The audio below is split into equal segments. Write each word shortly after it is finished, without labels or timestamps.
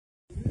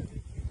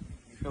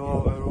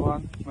Hello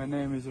everyone, my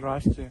name is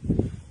Rusty.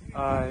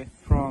 I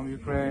from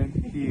Ukraine,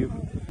 Kyiv.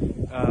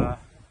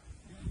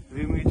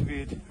 We meet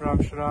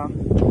with Charan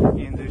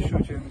in the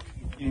shooting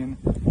in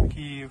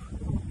Kyiv.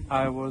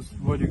 I was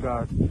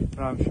bodyguard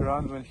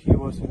Charan when he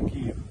was in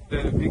Kyiv.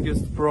 The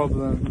biggest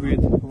problem with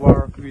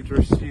war with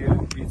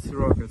Russia is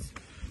rockets.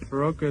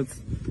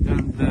 Rockets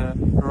and the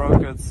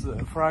rockets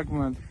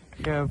fragment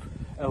have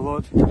a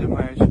lot of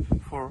damage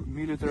for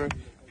military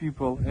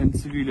people and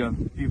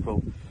civilian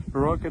people.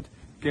 Rocket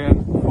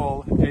can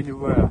fall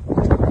anywhere.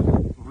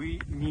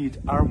 We need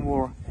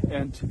armor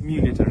and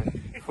military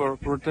for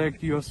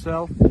protect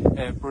yourself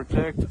and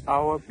protect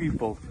our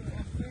people.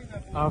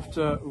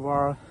 After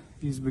war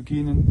is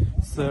beginning,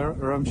 Sir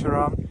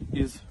Charan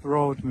is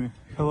wrote me,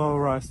 "Hello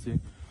Rusty,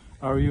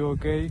 are you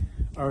okay?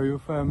 Are your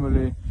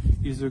family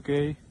is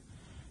okay?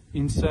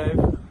 In safe?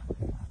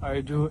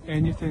 I do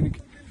anything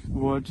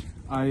what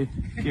I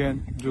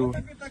can do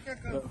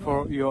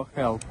for your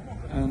help."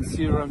 And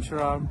Sir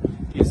Charan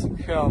is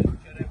help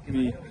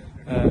me.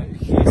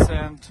 He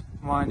sent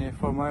money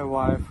for my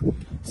wife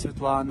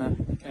Svetlana,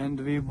 and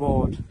we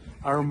bought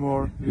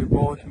armor, we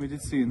bought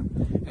medicine,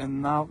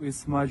 and now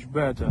it's much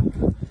better.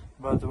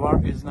 But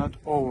war is not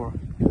over,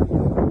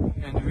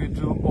 and we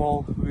do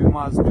all we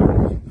must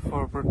do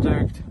for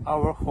protect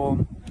our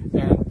home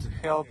and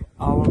help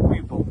our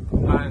people.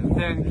 I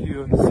thank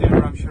you,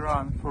 Sir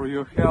Charan, for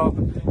your help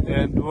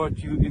and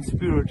what you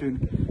inspiring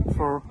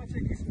for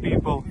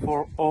people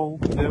for all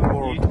the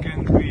world. It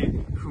can be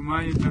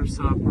humanitarian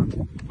support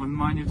on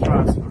money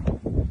transfer.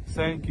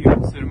 Thank you,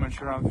 Sir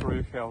Charan, for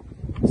your help.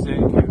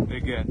 Thank you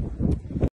again.